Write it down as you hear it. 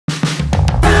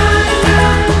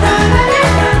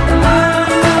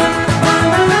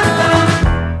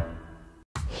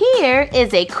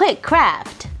is a quick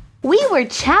craft. We were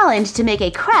challenged to make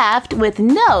a craft with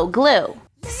no glue.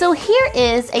 So here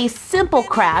is a simple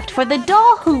craft for the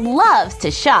doll who loves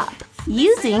to shop.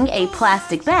 Using a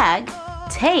plastic bag,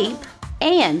 tape,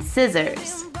 and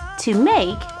scissors to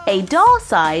make a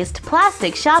doll-sized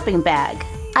plastic shopping bag.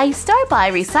 I start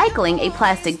by recycling a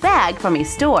plastic bag from a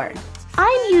store.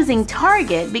 I'm using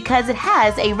Target because it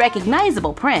has a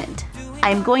recognizable print.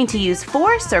 I'm going to use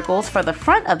 4 circles for the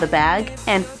front of the bag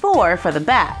and 4 for the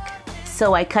back.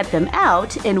 So I cut them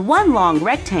out in one long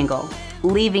rectangle,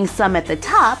 leaving some at the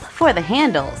top for the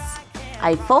handles.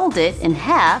 I fold it in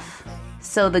half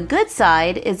so the good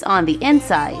side is on the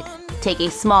inside. Take a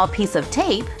small piece of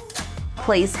tape,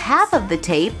 place half of the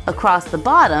tape across the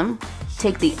bottom,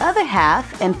 take the other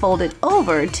half and fold it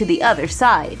over to the other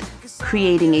side,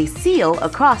 creating a seal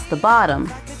across the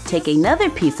bottom. Take another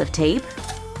piece of tape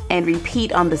and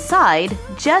repeat on the side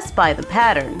just by the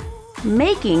pattern,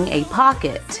 making a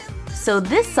pocket. So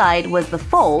this side was the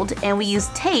fold and we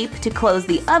used tape to close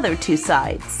the other 2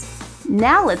 sides.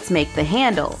 Now let's make the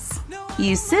handles.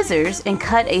 Use scissors and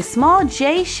cut a small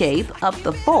J shape up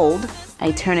the fold.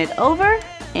 I turn it over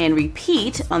and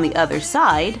repeat on the other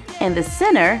side. In the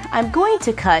center, I'm going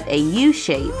to cut a U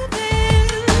shape.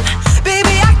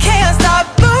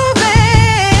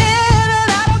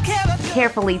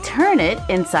 Carefully turn it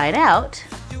inside out.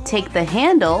 Take the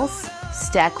handles,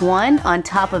 stack one on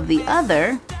top of the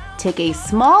other. Take a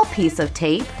small piece of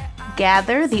tape,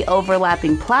 gather the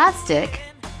overlapping plastic,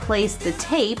 place the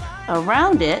tape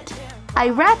around it. I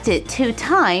wrapped it 2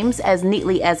 times as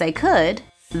neatly as I could,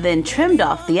 then trimmed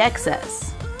off the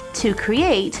excess to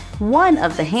create one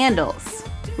of the handles.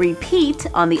 Repeat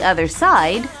on the other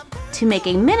side to make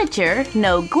a miniature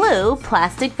no-glue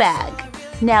plastic bag.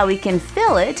 Now we can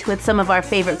fill it with some of our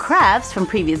favorite crafts from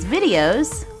previous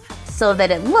videos so that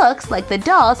it looks like the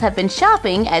dolls have been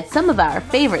shopping at some of our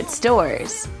favorite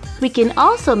stores. We can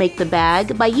also make the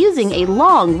bag by using a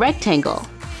long rectangle.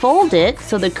 Fold it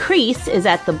so the crease is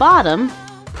at the bottom,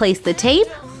 place the tape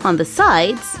on the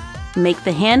sides, make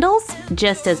the handles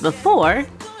just as before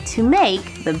to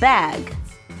make the bag.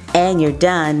 And you're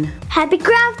done. Happy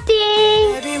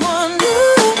crafting! Everyone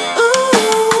knew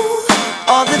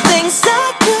all the things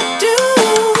I could do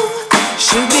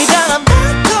should be done. I'm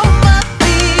back on my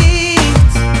feet,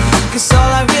 'cause all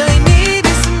I really need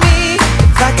is me.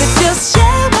 If I could just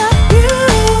share my view,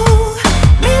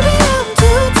 maybe I'm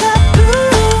too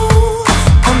taboo.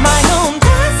 On my own,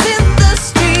 dance in the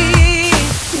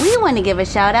street. We want to give a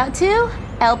shout out to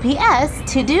LPS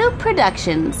To Do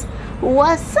Productions.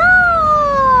 What's up?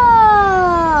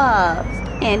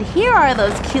 And here are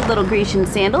those cute little Grecian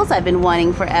sandals I've been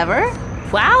wanting forever.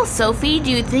 Wow, Sophie, do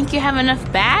you think you have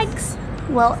enough bags?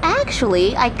 Well,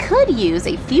 actually, I could use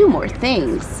a few more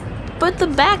things. But the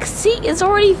back seat is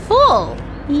already full.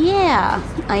 Yeah,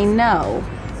 I know.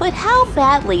 But how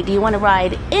badly do you want to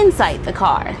ride inside the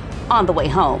car on the way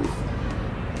home?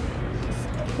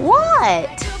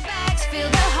 What? Bags fill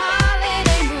the